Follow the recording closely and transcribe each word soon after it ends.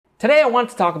Today I want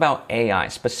to talk about AI,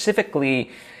 specifically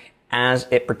as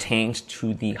it pertains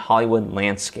to the Hollywood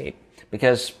landscape,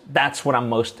 because that's what I'm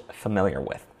most familiar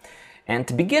with. And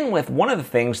to begin with, one of the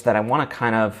things that I want to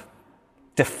kind of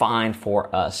define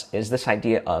for us is this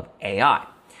idea of AI.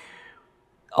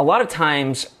 A lot of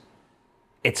times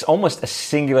it's almost a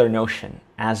singular notion,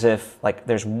 as if like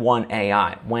there's one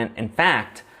AI, when in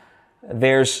fact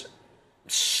there's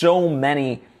so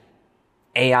many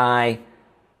AI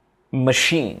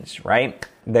machines, right?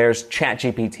 There's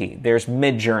ChatGPT, there's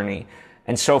Midjourney,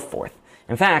 and so forth.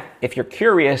 In fact, if you're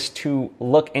curious to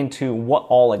look into what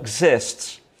all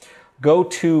exists, go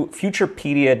to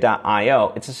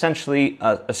futurepedia.io. It's essentially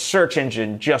a search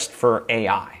engine just for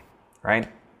AI, right?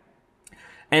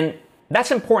 And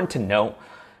that's important to note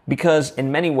because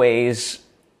in many ways,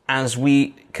 as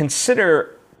we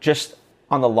consider just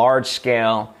on the large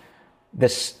scale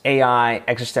this AI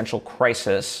existential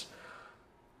crisis,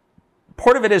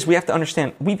 part of it is we have to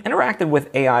understand we've interacted with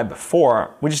AI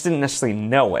before, we just didn't necessarily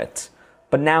know it,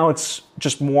 but now it's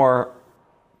just more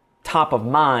top of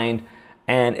mind,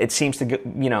 and it seems to get,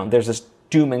 there's this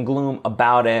doom and gloom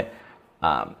about it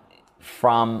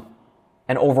from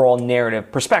an overall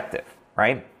narrative perspective,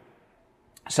 right?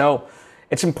 So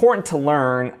it's important to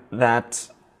learn that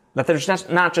there's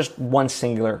not just one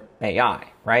singular AI,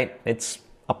 right? It's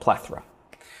a plethora.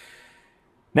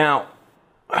 Now,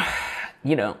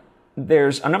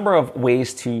 there's a number of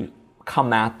ways to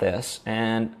come at this,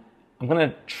 and I'm going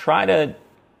to try to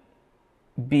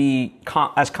be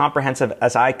as comprehensive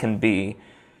as I can be,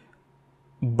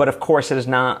 but of course it is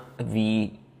not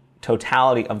the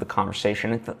totality of the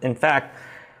conversation. In fact,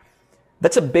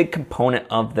 that's a big component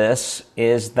of this,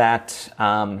 is that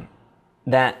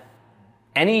that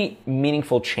any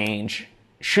meaningful change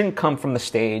shouldn't come from the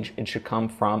stage, it should come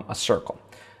from a circle.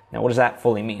 Now, what does that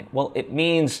fully mean? Well, it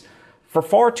means for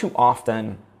far too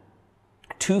often,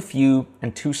 too few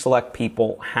and too select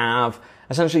people have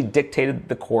essentially dictated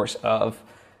the course of,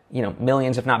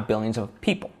 millions, if not billions of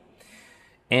people.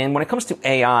 And when it comes to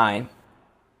AI,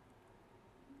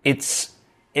 it's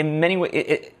in many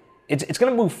ways, it's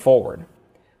going to move forward.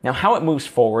 Now, how it moves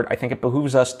forward, I think it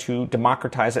behooves us to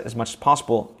democratize it as much as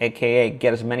possible, aka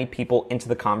get as many people into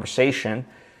the conversation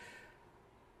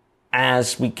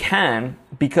as we can,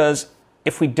 because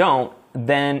if we don't,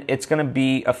 then it's going to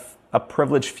be a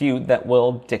privileged few that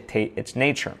will dictate its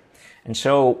nature. And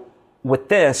so with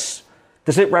this,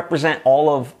 does it represent all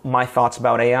of my thoughts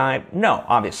about AI? No,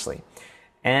 obviously.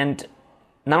 And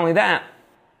not only that,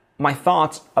 my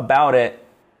thoughts about it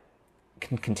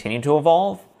can continue to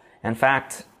evolve. In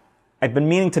fact, I've been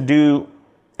meaning to do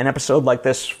an episode like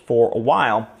this for a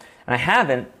while, and I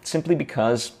haven't, simply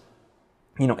because,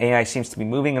 AI seems to be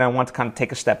moving, and I want to kind of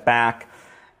take a step back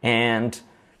and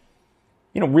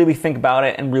really think about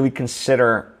it and really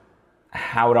consider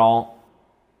how it all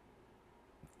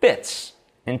fits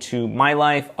into my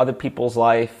life, other people's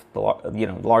life,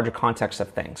 the larger context of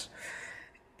things.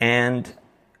 And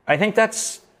I think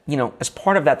that's, as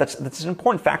part of that, that's an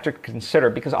important factor to consider,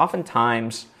 because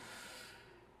oftentimes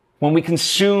when we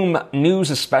consume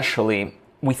news especially,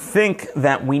 we think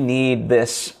that we need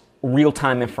this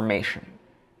real-time information.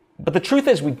 But the truth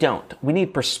is we don't. We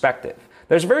need perspective.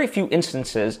 There's very few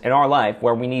instances in our life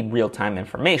where we need real-time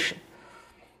information.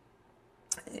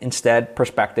 Instead,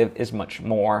 perspective is much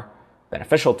more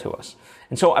beneficial to us.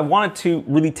 And so I wanted to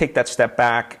really take that step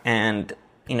back and,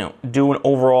 do an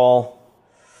overall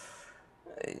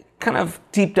kind of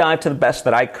deep dive to the best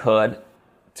that I could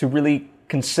to really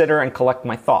consider and collect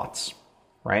my thoughts,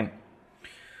 right?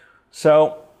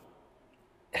 So,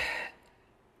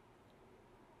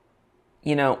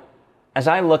 as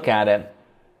I look at it,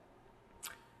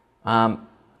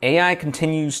 AI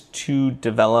continues to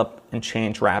develop and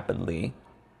change rapidly,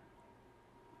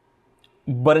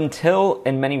 but until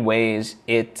in many ways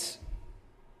it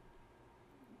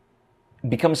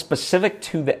becomes specific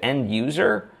to the end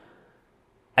user,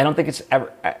 I don't think it's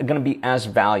ever going to be as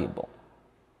valuable.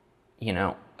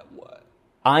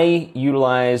 I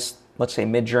utilize, let's say,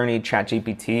 Midjourney,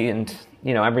 ChatGPT, and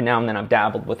every now and then I've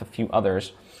dabbled with a few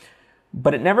others,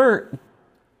 but it never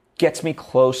gets me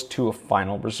close to a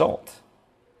final result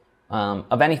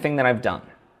of anything that I've done,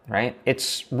 right?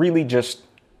 It's really just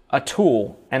a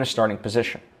tool and a starting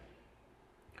position.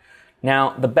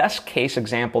 Now, the best case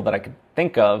example that I could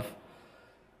think of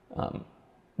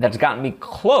that's gotten me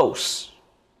close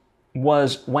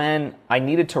was when I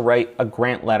needed to write a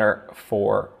grant letter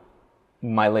for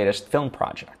my latest film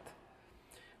project.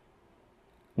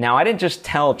 Now, I didn't just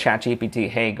tell ChatGPT,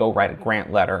 hey, go write a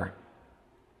grant letter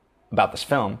about this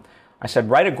film. I said,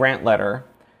 write a grant letter,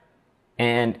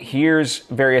 and here's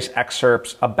various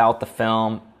excerpts about the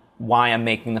film why I'm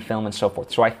making the film and so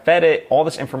forth. So I fed it all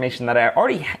this information that I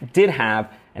already did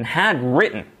have and had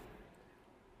written,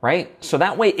 right? So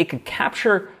that way it could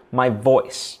capture my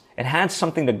voice. It had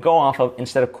something to go off of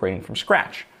instead of creating from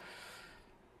scratch.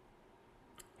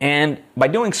 And by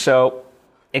doing so,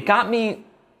 it got me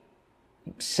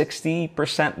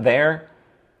 60% there,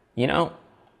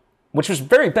 which was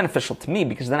very beneficial to me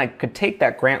because then I could take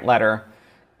that grant letter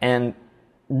and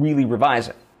really revise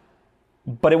it.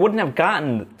 But it wouldn't have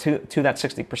gotten to that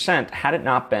 60% had it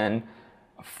not been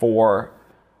for,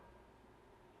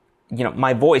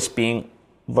 my voice being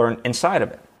learned inside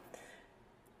of it,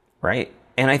 right?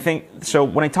 And I think, so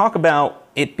when I talk about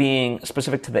it being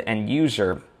specific to the end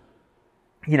user,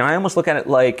 I almost look at it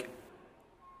like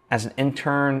as an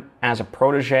intern, as a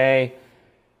protege,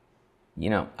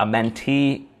 a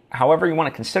mentee, however you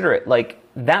want to consider it, like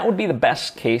that would be the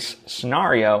best case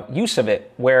scenario use of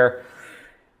it, where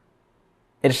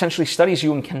it essentially studies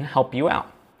you and can help you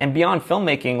out. And beyond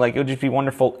filmmaking, like it would just be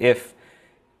wonderful if,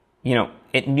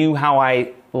 it knew how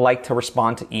I like to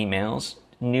respond to emails,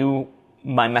 knew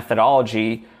my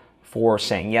methodology for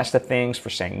saying yes to things, for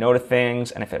saying no to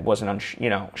things, and if it wasn't,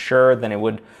 sure, then it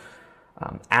would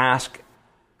ask,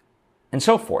 and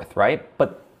so forth, right?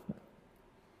 But,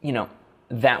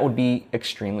 that would be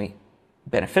extremely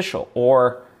beneficial.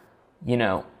 Or,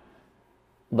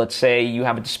 let's say you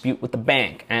have a dispute with the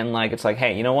bank, and it's like,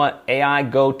 hey, you know what? AI,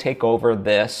 go take over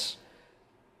this.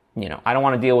 I don't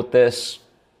want to deal with this.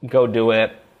 Go do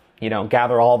it.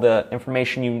 Gather all the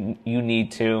information you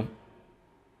need to,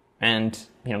 and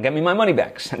get me my money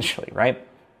back, essentially, right?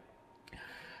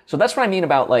 So that's what I mean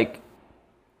about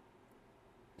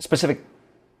specific,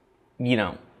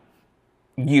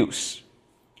 use.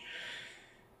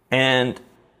 And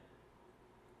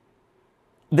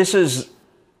this is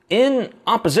in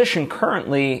opposition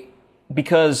currently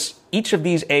because each of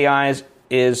these AIs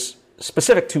is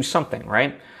specific to something,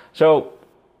 right? So,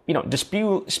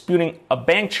 disputing a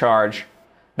bank charge,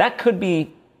 that could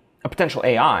be a potential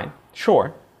AI,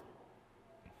 sure.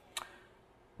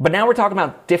 But now we're talking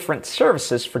about different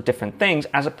services for different things,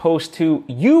 as opposed to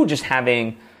you just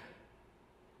having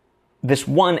this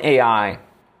one AI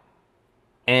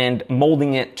and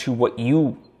molding it to what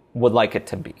you would like it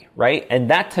to be, right? And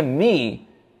that, to me,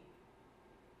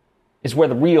 is where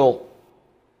the real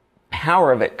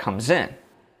power of it comes in,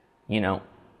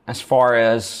 as far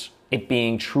as it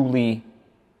being truly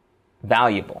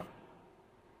valuable.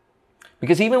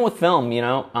 Because even with film,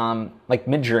 like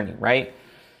Midjourney, right?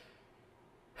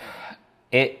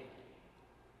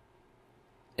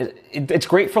 It's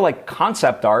great for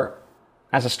concept art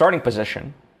as a starting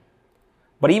position.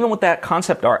 But even with that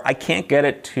concept art, I can't get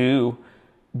it to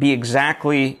be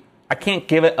I can't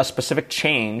give it a specific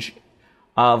change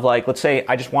of let's say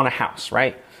I just want a house,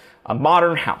 right? A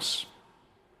modern house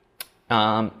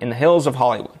in the hills of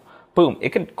Hollywood. Boom, it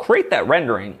can create that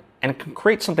rendering and it can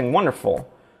create something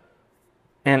wonderful.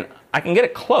 And I can get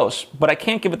it close, but I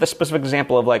can't give it the specific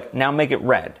example of now make it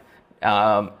red.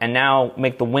 And now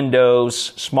make the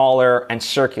windows smaller and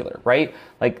circular, right?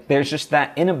 There's just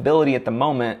that inability at the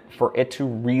moment for it to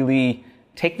really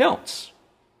take notes.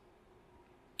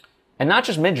 And not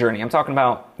just Midjourney, I'm talking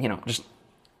about, just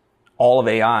all of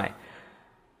AI.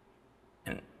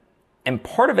 And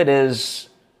part of it is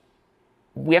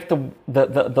we have to,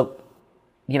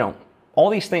 all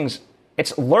these things,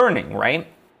 it's learning, right?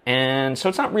 And so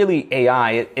it's not really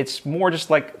AI, it's more just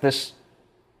this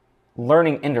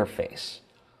learning interface.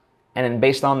 And then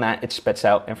based on that, it spits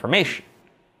out information.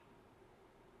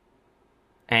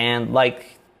 And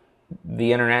like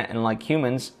the internet and like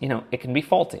humans, it can be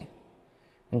faulty.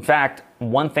 In fact,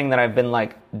 one thing that I've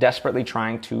been desperately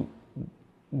trying to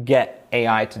get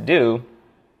AI to do,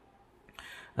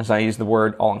 as I use the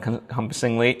word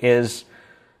all-encompassingly, is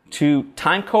to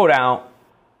time code out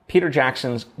Peter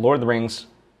Jackson's Lord of the Rings,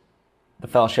 The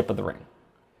Fellowship of the Ring.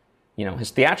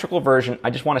 His theatrical version, I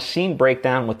just want a scene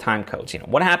breakdown with time codes.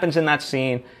 What happens in that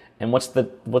scene and what's the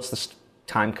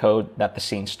time code that the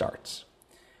scene starts.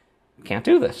 Can't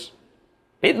do this.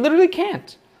 It literally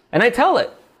can't. And I tell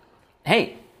it,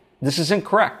 hey, this is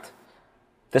incorrect.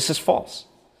 This is false.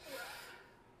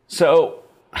 So,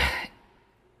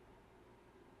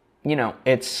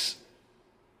 it's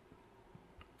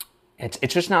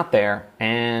just not there.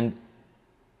 And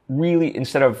really,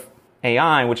 instead of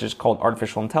AI, which is called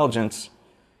artificial intelligence,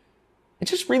 it's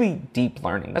just really deep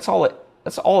learning. That's all it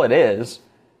is.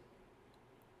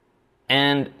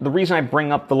 And the reason I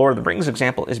bring up the Lord of the Rings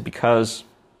example is because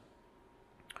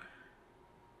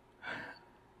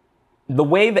the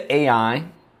way the AI,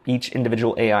 each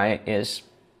individual AI is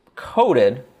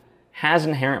coded, has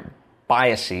inherent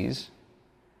biases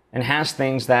and has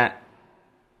things that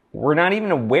we're not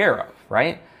even aware of,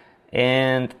 right?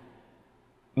 And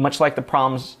much like the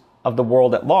problems of the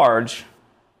world at large,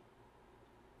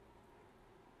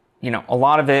 a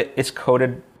lot of it is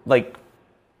coded, like,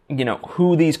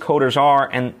 who these coders are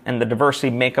and the diversity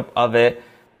makeup of it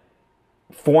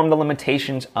form the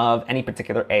limitations of any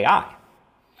particular AI.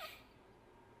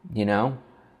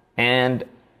 And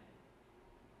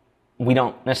we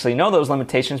don't necessarily know those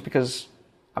limitations because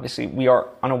obviously we are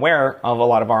unaware of a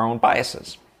lot of our own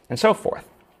biases and so forth.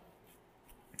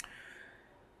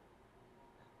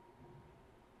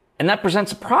 And that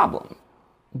presents a problem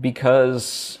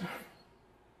because,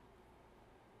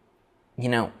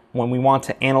 when we want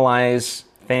to analyze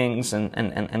things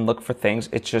and look for things,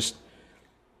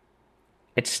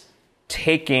 it's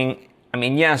taking,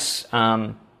 yes,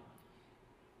 the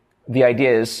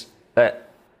idea is that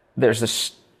there's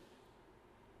this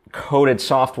coded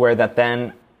software that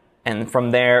then, and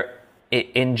from there,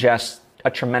 it ingests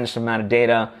a tremendous amount of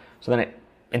data, so then it,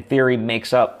 in theory,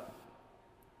 makes up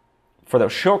for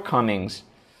those shortcomings.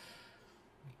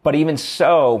 But even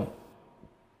so,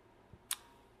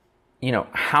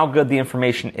 how good the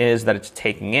information is that it's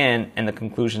taking in and the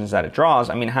conclusions that it draws.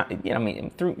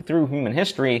 Through human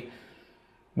history,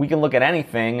 we can look at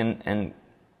anything and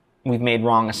we've made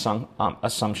wrong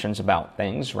assumptions about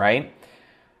things, right?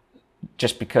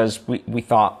 Just because we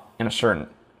thought in a certain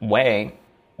way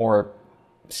or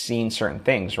seen certain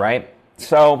things, right?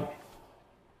 So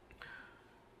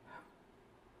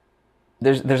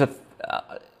there's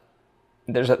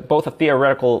both a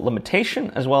theoretical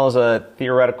limitation as well as a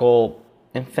theoretical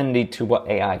infinity to what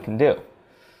AI can do.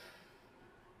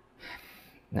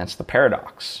 That's the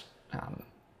paradox,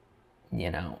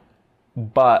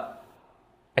 But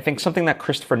I think something that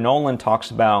Christopher Nolan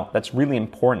talks about that's really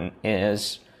important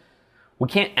is we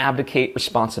can't abdicate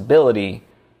responsibility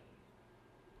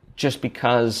just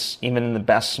because even in the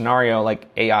best scenario, like,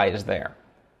 AI is there.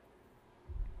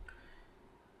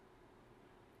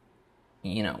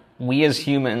 We as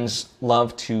humans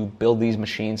love to build these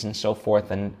machines and so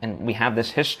forth, and we have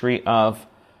this history of,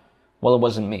 well, it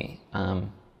wasn't me. Or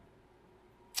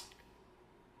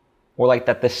like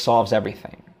that this solves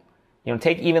everything.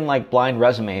 Take even like blind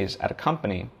resumes at a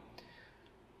company.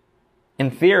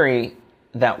 In theory,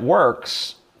 that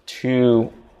works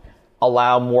to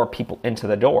allow more people into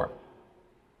the door,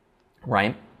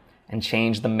 right? And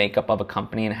change the makeup of a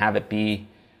company and have it be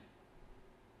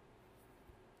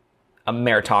a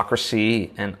meritocracy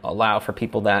and allow for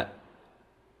people that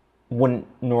wouldn't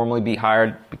normally be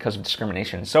hired because of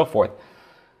discrimination and so forth.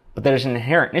 But there's an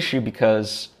inherent issue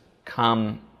because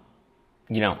come,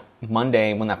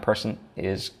 Monday when that person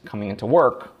is coming into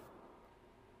work,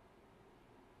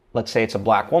 let's say it's a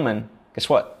black woman, guess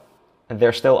what?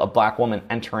 There's still a black woman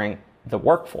entering the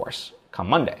workforce come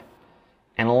Monday.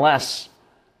 And unless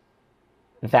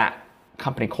that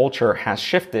company culture has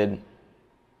shifted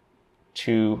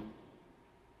to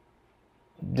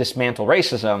dismantle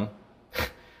racism,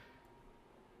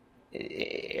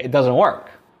 it doesn't work,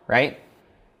 right?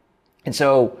 And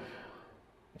so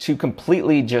to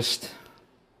completely just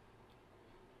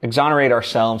exonerate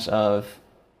ourselves of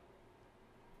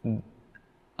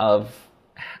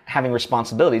having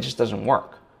responsibility just doesn't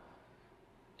work.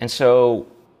 And so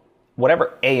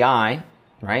whatever AI,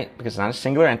 right, because it's not a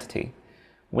singular entity,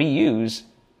 we use,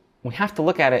 we have to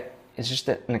look at it as just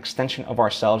an extension of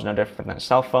ourselves, no different than a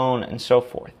cell phone and so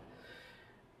forth.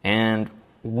 And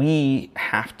we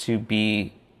have to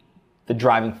be the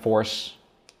driving force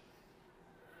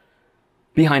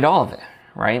behind all of it,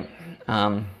 right?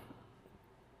 And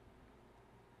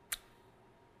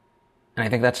I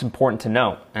think that's important to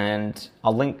note. And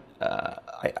I'll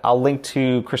link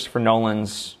to Christopher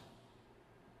Nolan's,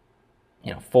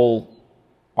 full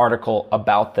article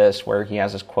about this, where he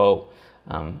has this quote,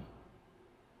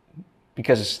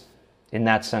 because in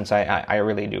that sense, I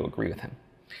really do agree with him.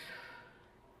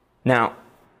 Now,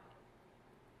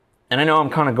 and I know I'm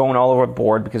kind of going all over the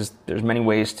board because there's many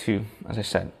ways to, as I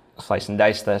said, slice and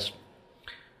dice this.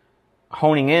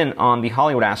 Honing in on the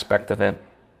Hollywood aspect of it,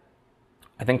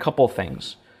 I think a couple of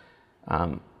things.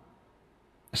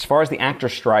 As far as the actor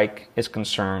strike is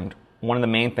concerned, one of the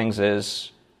main things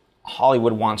is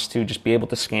Hollywood wants to just be able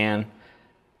to scan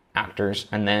actors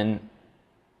and then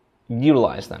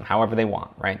utilize them however they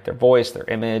want, right? Their voice, their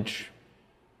image,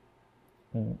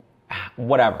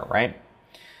 whatever, right?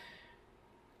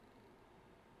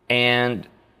 And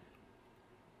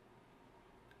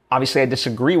obviously I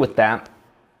disagree with that.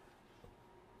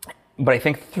 But I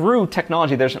think through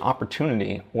technology, there's an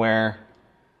opportunity where,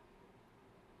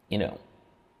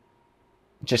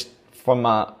 just from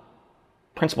a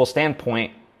principle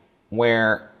standpoint,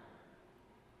 where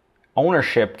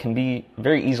ownership can be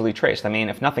very easily traced. I mean,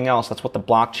 if nothing else, that's what the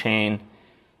blockchain,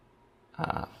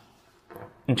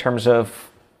 in terms of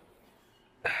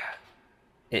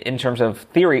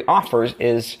theory, offers,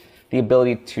 is the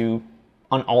ability to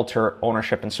unalter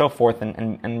ownership and so forth,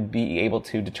 and be able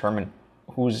to determine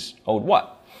who's owed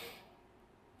what.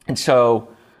 And so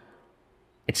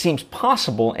it seems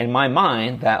possible in my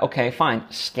mind that, okay, fine,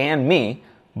 scan me,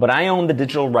 but I own the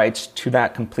digital rights to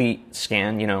that complete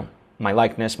scan, my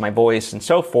likeness, my voice, and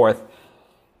so forth.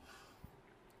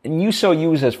 And you so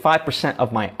use as 5%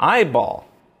 of my eyeball,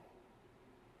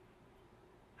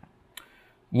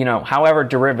 however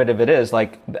derivative it is.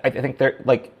 Like, I think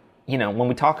when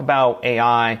we talk about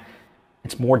AI,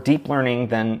 it's more deep learning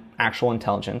than actual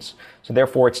intelligence. So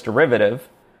therefore it's derivative.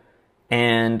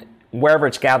 And wherever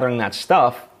it's gathering that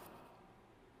stuff,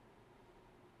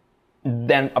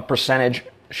 then a percentage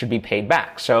should be paid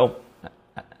back. So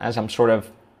as I'm sort of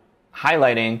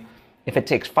highlighting, if it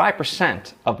takes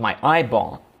 5% of my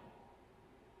eyeball,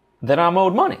 then I'm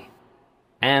owed money.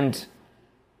 And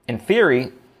in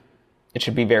theory, it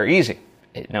should be very easy.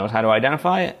 It knows how to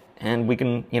identify it, and we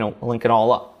can, link it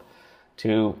all up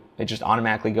to, it just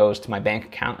automatically goes to my bank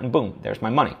account, and boom, there's my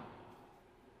money.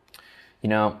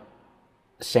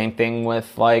 Same thing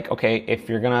with, like, okay, if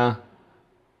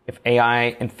AI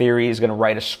in theory is gonna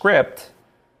write a script,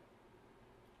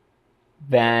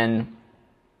 then,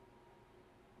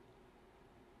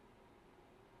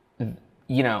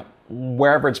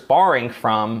 wherever it's borrowing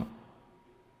from,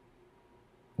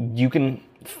 you can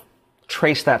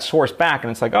trace that source back,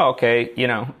 and it's like, oh, okay,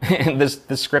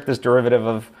 this script is derivative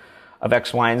of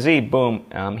X, Y, and Z. Boom,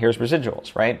 here's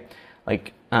residuals, right?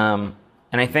 Like, and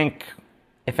I think,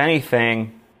 if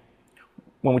anything,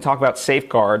 when we talk about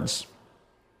safeguards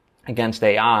against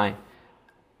AI,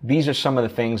 these are some of the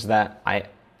things that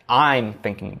I'm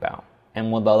thinking about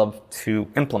and would love to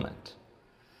implement.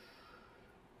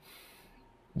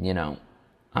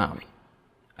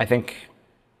 I think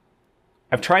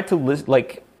I've tried to list,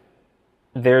 like,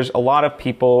 there's a lot of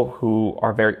people who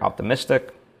are very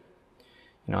optimistic.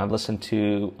 I've listened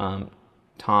to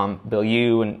Tom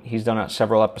Bilyeu, and he's done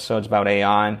several episodes about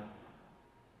AI.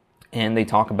 And they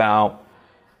talk about,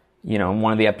 in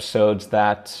one of the episodes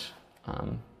that,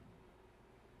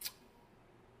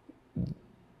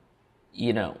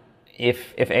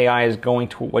 if AI is going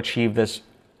to achieve this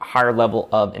higher level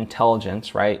of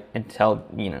intelligence, right?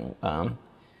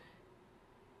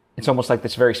 It's almost like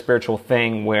this very spiritual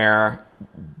thing where,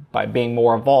 by being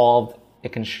more evolved,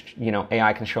 it can,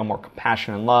 AI can show more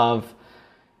compassion and love,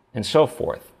 and so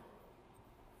forth.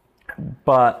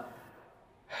 But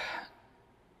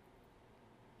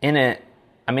in it,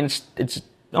 I mean, it's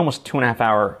almost 2.5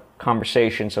 hour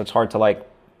conversation, so it's hard to, like,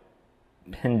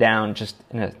 pin down just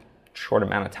in a short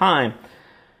amount of time.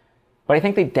 But I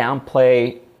think they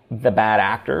downplay the bad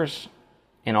actors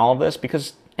in all of this,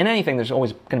 because in anything there's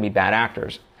always going to be bad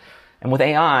actors. And with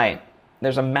AI,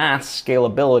 there's a mass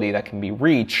scalability that can be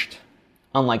reached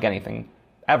unlike anything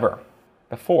ever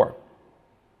before.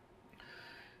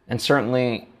 And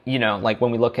certainly, like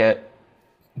when we look at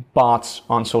bots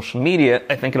on social media,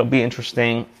 I think it'll be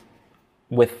interesting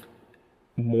with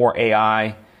more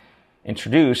AI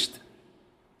introduced,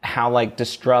 how, like,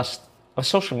 distrust of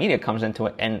social media comes into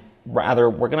it, and rather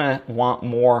we're going to want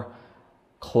more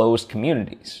closed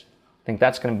communities. I think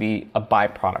that's going to be a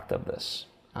byproduct of this.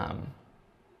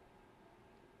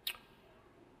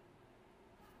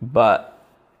 But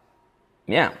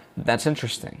yeah, that's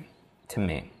interesting to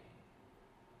me.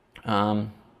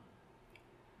 And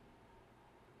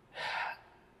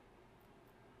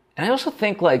I also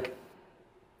think, like,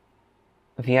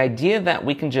 the idea that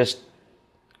we can just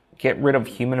get rid of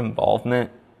human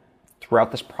involvement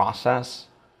throughout this process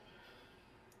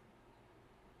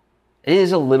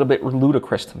is a little bit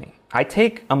ludicrous to me. I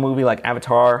take a movie like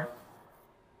Avatar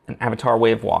and Avatar: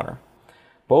 Way of Water,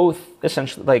 both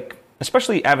essentially, like,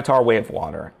 especially Avatar: Way of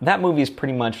Water. That movie is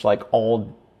pretty much like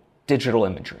all digital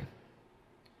imagery.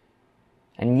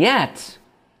 And yet,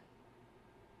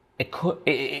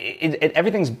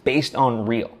 everything's based on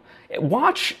real.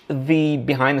 Watch the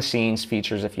behind-the-scenes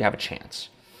features if you have a chance.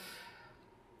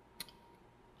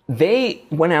 They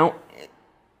went out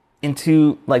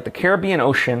into, like, the Caribbean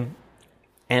Ocean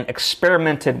and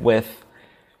experimented with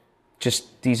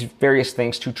just these various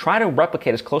things to try to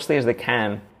replicate as closely as they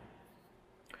can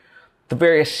the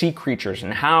various sea creatures,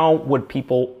 and how would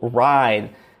people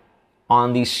ride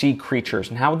on these sea creatures,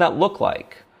 and how would that look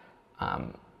like?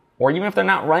 Or even if they're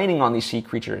not riding on these sea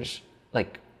creatures,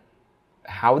 like,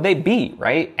 how would they be,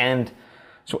 right? And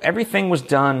so everything was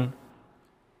done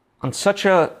on such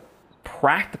a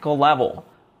practical level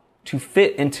to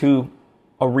fit into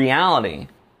a reality.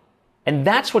 And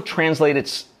that's what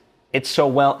translated it so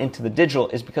well into the digital,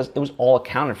 is because it was all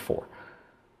accounted for.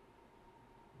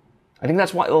 I think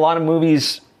that's why a lot of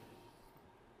movies,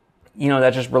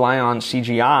 that just rely on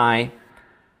CGI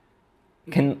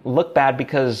can look bad,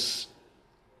 because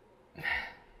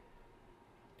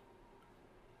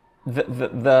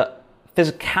the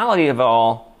physicality of it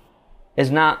all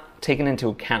is not taken into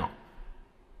account.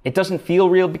 It doesn't feel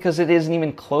real because it isn't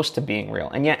even close to being real.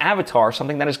 And yet Avatar,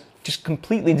 something that is just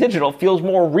completely digital, feels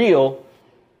more real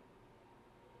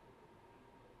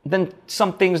than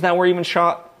some things that were even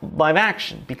shot live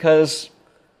action, because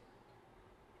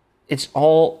it's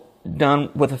all done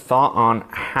with a thought on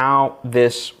how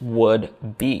this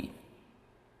would be.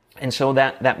 And so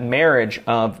that marriage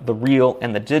of the real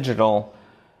and the digital,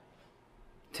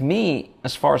 to me,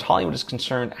 as far as Hollywood is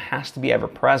concerned, has to be ever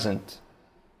present.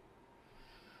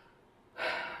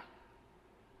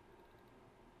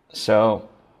 So,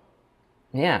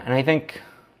 yeah, and I think,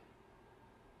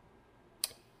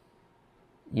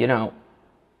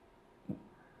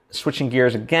 switching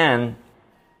gears again,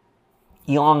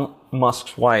 Elon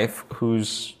Musk's wife,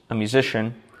 who's a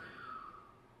musician,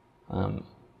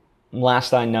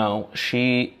 last I know,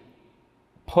 she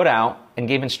put out and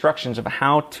gave instructions of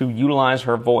how to utilize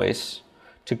her voice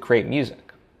to create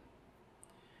music.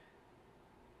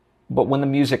 But when the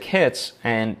music hits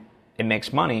and it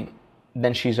makes money,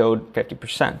 then she's owed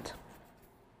 50%.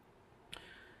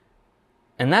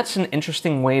 And that's an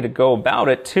interesting way to go about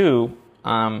it too,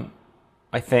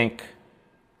 I think,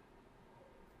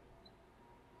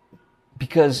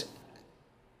 because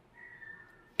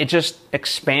it just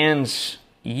expands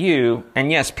you.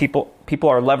 And yes, people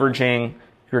are leveraging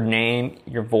your name,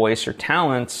 your voice, your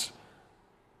talents,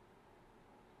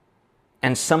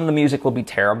 and some of the music will be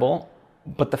terrible,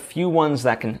 but the few ones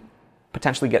that can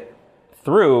potentially get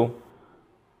through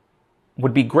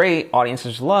would be great,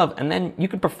 audiences love, and then you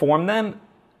could perform them,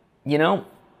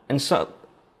 and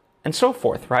so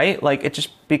forth, right? Like, it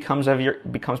just becomes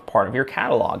part of your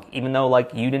catalog, even though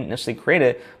you didn't necessarily create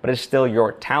it, but it's still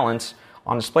your talents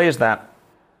on display as that,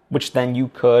 which then you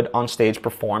could on stage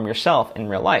perform yourself in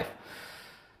real life.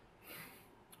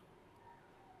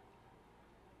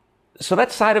 So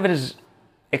that side of it is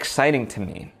exciting to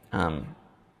me,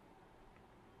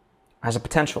 as a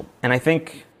potential. And I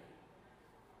think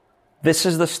this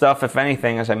is the stuff, if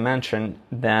anything, as I mentioned,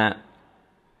 that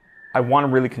I want to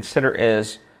really consider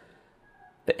is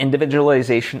the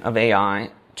individualization of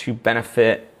AI to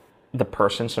benefit the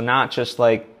person. So not just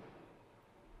not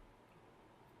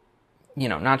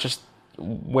just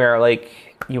where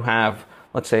you have,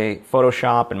 let's say,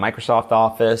 Photoshop and Microsoft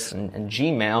Office and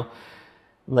Gmail,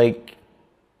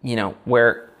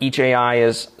 where each AI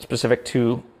is specific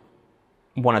to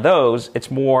one of those. It's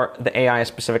more the AI is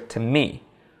specific to me.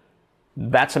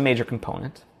 That's a major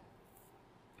component.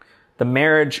 The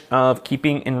marriage of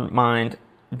keeping in mind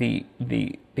the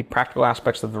practical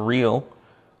aspects of the real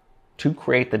to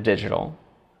create the digital,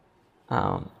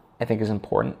 I think is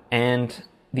important. And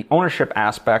the ownership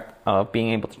aspect of being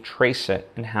able to trace it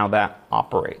and how that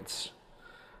operates,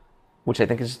 which I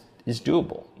think is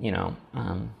doable,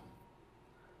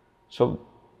 So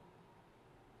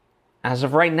as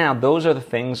of right now, those are the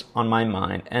things on my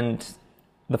mind. And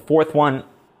the fourth one,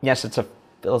 yes, it's a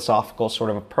philosophical sort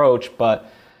of approach,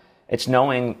 but it's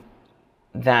knowing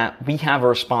that we have a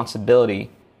responsibility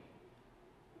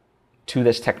to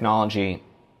this technology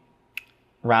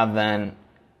rather than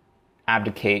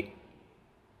abdicate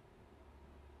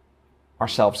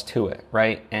ourselves to it,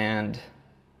 right? And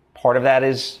part of that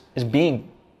is being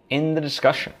in the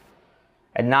discussion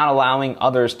and not allowing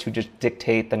others to just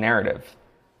dictate the narrative.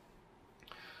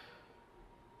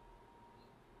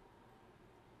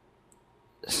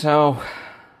 So,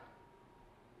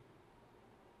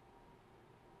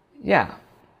 yeah,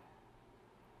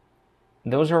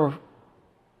 those are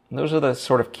the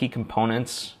sort of key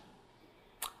components.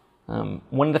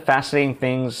 One of the fascinating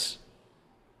things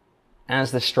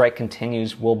as the strike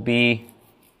continues will be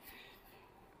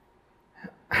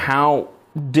how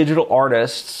digital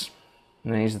artists,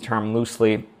 and I use the term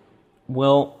loosely,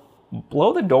 will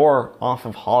blow the door off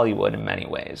of Hollywood in many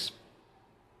ways.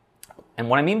 And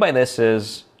what I mean by this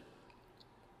is,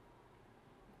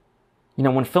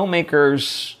 when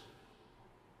filmmakers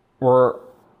were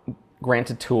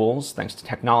granted tools thanks to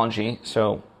technology,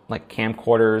 so like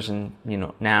camcorders and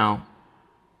now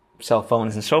cell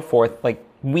phones and so forth,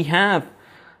 we have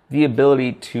the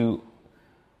ability to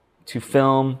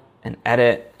film and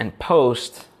edit and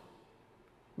post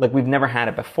like we've never had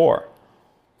it before.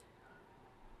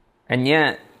 And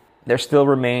yet there still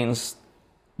remains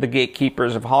the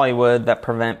gatekeepers of Hollywood that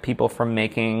prevent people from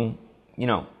making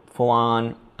full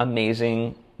on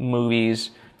amazing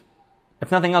movies,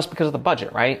 if nothing else because of the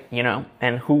budget, right?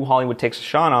 And who Hollywood takes a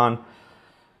shot on,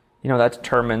 that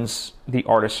determines the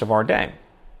artists of our day.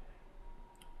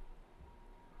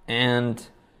 And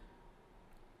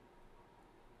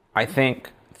I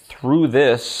think through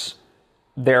this,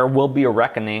 there will be a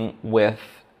reckoning with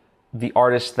the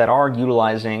artists that are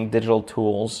utilizing digital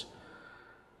tools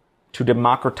to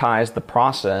democratize the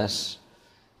process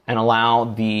and allow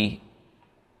the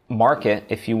market,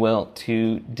 if you will,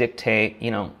 to dictate,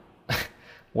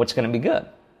 what's going to be good.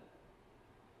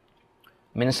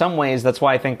 I mean, in some ways, that's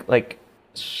why I think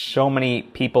so many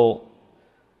people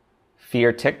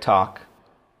fear TikTok,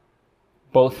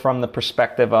 both from the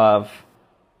perspective of,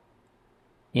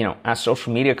 as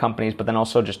social media companies, but then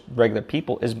also just regular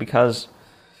people, is because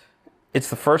it's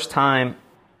the first time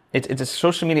it's a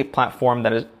social media platform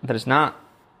that is not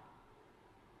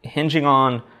hinging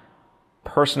on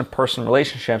person-to-person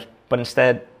relationships, but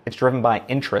instead it's driven by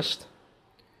interest.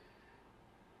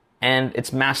 And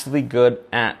it's massively good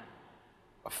at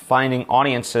finding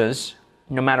audiences,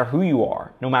 no matter who you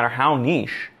are, no matter how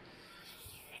niche,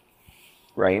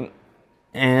 right?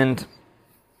 And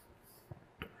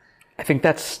I think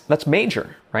that's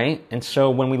major, right? And so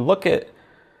when we look at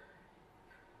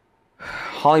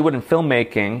Hollywood and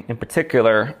filmmaking in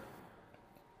particular,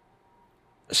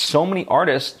 so many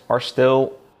artists are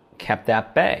still kept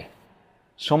at bay.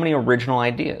 So many original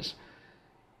ideas.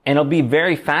 And it'll be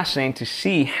very fascinating to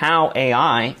see how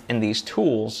AI and these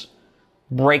tools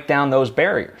break down those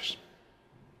barriers.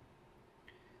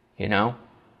 Because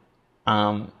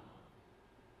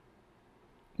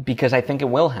I think it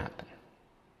will happen.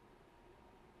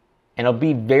 And it'll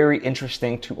be very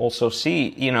interesting to also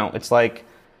see, it's like,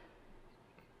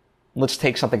 let's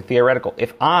take something theoretical.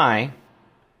 If I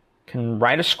can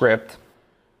write a script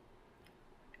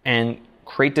and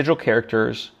create digital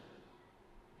characters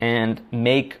and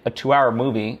make a 2-hour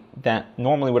movie that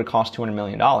normally would have cost $200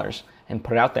 million and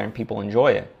put it out there and people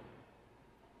enjoy it,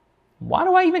 why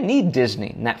do I even need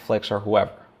Disney, Netflix, or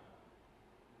whoever?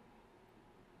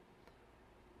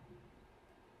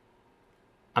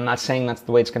 I'm not saying that's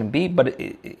the way it's going to be, but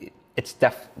it's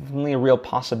definitely a real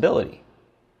possibility.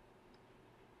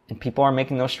 And people are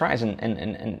making those strides,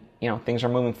 and things are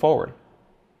moving forward.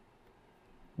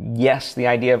 Yes, the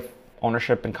idea of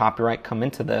ownership and copyright come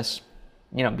into this,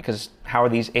 because how are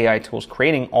these AI tools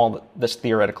creating all this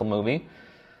theoretical movie?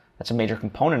 That's a major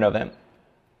component of it.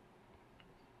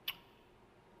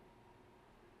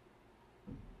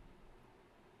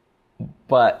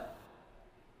 But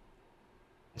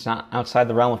it's not outside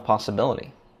the realm of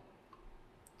possibility.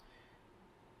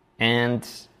 And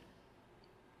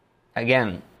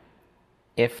again,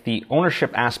 if the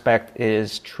ownership aspect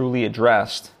is truly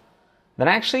addressed, then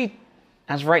actually,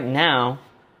 as of right now,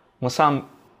 unless I'm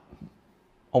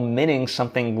omitting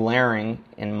something glaring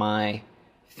in my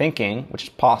thinking, which is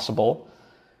possible,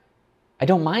 I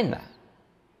don't mind that.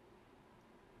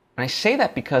 And I say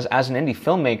that because as an indie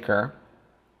filmmaker,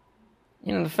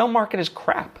 the film market is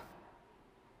crap.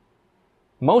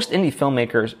 Most indie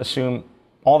filmmakers assume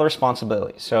all the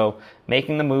responsibility. So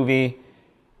making the movie,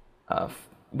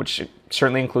 which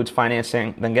certainly includes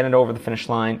financing, then getting it over the finish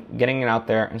line, getting it out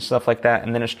there and stuff like that.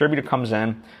 And then a distributor comes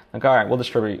in, like, all right, we'll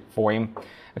distribute it for you.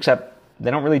 Except they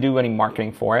don't really do any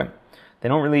marketing for it. They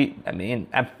don't really,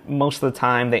 most of the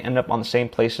time they end up on the same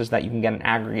places that you can get an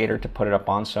aggregator to put it up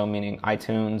on. So meaning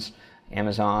iTunes,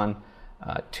 Amazon,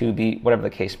 Tubi, whatever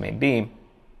the case may be.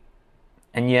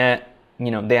 And yet,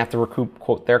 they have to recoup,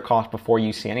 quote, their cost before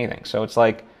you see anything. So it's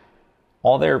like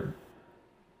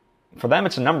for them,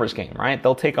 it's a numbers game, right?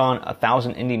 They'll take on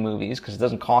 1,000 indie movies because it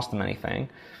doesn't cost them anything.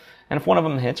 And if one of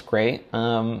them hits, great.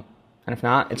 And if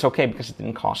not, it's okay because it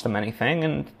didn't cost them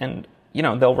anything. And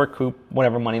they'll recoup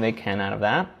whatever money they can out of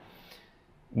that.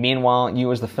 Meanwhile,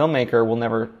 you as the filmmaker will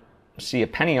never see a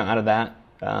penny out of that.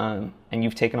 And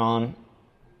you've taken on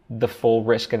the full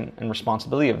risk and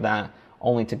responsibility of that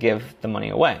only to give the money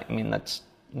away. Let's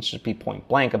just be point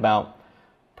blank about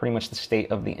pretty much the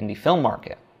state of the indie film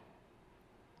market.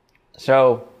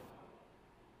 So,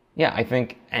 yeah, I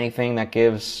think anything that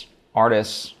gives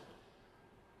artists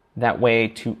that way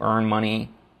to earn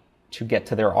money to get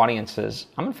to their audiences,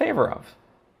 I'm in favor of.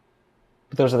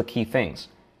 But those are the key things.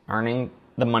 Earning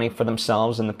the money for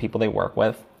themselves and the people they work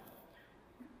with,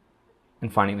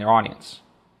 and finding their audience.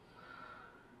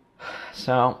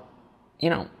 So,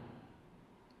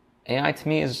 AI to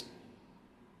me is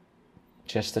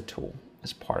just a tool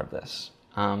as part of this.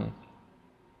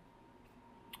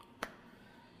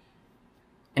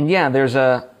 And yeah, there's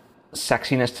a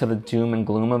sexiness to the doom and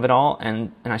gloom of it all,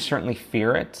 and I certainly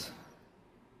fear it.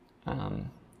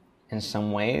 in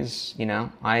some ways. You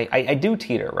know, I do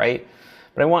teeter, right?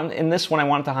 But in this one, I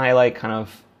wanted to highlight kind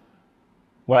of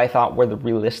what I thought were the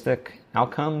realistic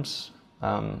outcomes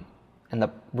and the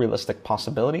realistic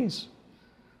possibilities.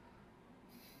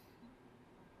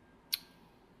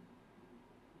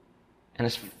 And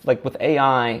it's like with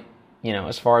AI, you know,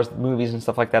 as far as the movies and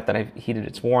stuff like that I've heeded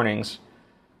its warnings,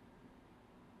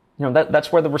 you know,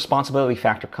 that's where the responsibility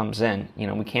factor comes in. You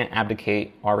know, we can't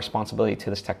abdicate our responsibility to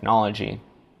this technology. And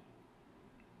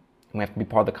we have to be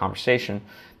part of the conversation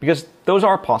because those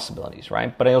are possibilities,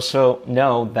 right? But I also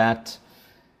know that,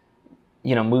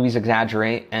 you know, movies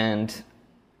exaggerate, and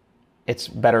it's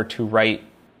better to write,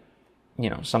 you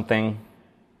know, something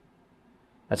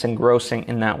that's engrossing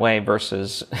in that way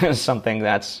versus something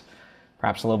that's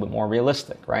perhaps a little bit more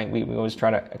realistic, right? We always try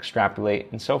to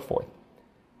extrapolate and so forth.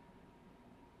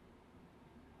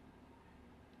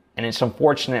 And it's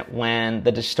unfortunate when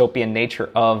the dystopian nature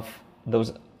of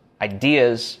those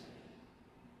ideas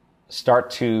start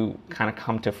to kind of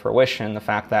come to fruition. The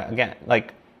fact that, again,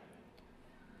 like,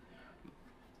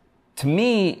 to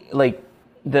me, like,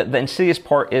 the insidious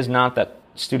part is not that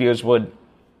studios would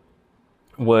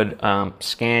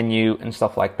scan you and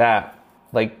stuff like that.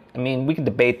 Like, I mean, we can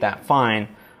debate that, fine,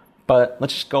 but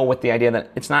let's just go with the idea that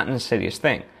it's not an insidious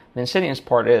thing. The insidious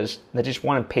part is they just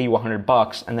want to pay you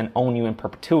 $100 and then own you in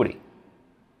perpetuity.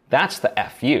 That's the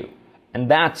FU. And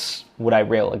that's what I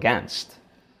rail against,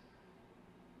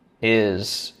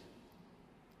 is,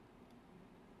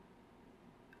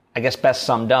 I guess best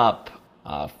summed up,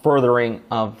 furthering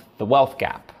of the wealth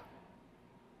gap.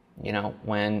 You know,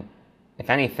 when, if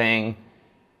anything,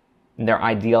 in their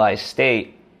idealized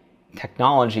state,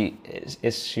 technology is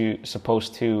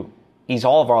supposed to ease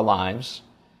all of our lives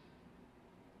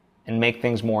and make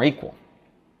things more equal.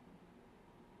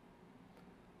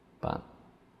 But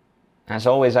as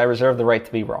always, I reserve the right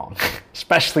to be wrong,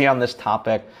 especially on this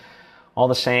topic. All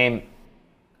the same,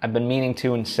 I've been meaning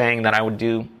to and saying that I would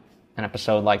do an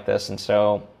episode like this, and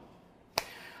so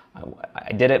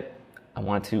I did it. I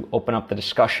wanted to open up the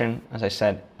discussion. As I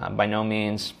said, by no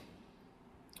means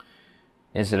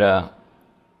is it a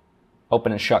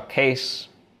open and shut case.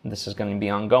 This is going to be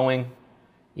ongoing,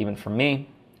 even for me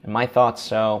and my thoughts.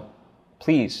 So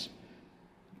please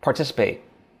participate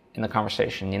in the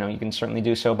conversation. You know, you can certainly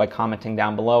do so by commenting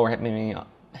down below or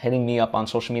hitting me up on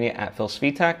social media at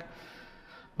PhilSvitek.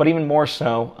 But even more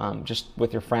so, just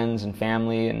with your friends and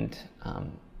family, and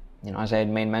you know, as I had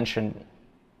made mention,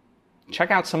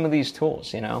 check out some of these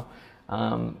tools. You know,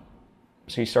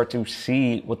 so you start to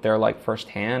see what they're like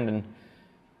firsthand, and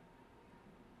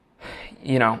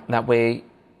you know, that way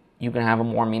you can have a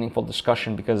more meaningful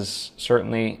discussion, because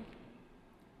certainly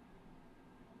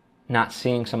not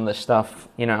seeing some of this stuff,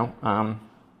 you know,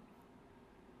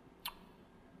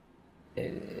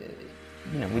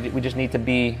 we just need to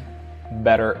be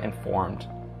better informed,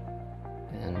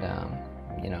 and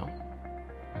you know,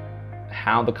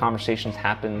 how the conversations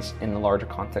happens in the larger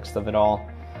context of it all.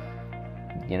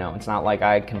 You know, it's not like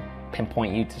I can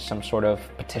pinpoint you to some sort of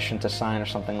petition to sign or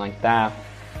something like that.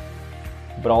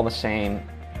 But all the same,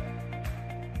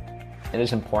 it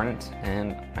is important,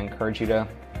 and I encourage you to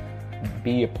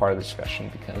be a part of the discussion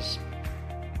because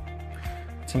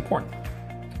it's important.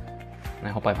 And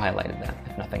I hope I've highlighted that,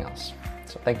 if nothing else.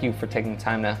 So thank you for taking the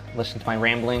time to listen to my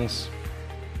ramblings,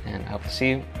 and I hope to see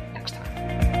you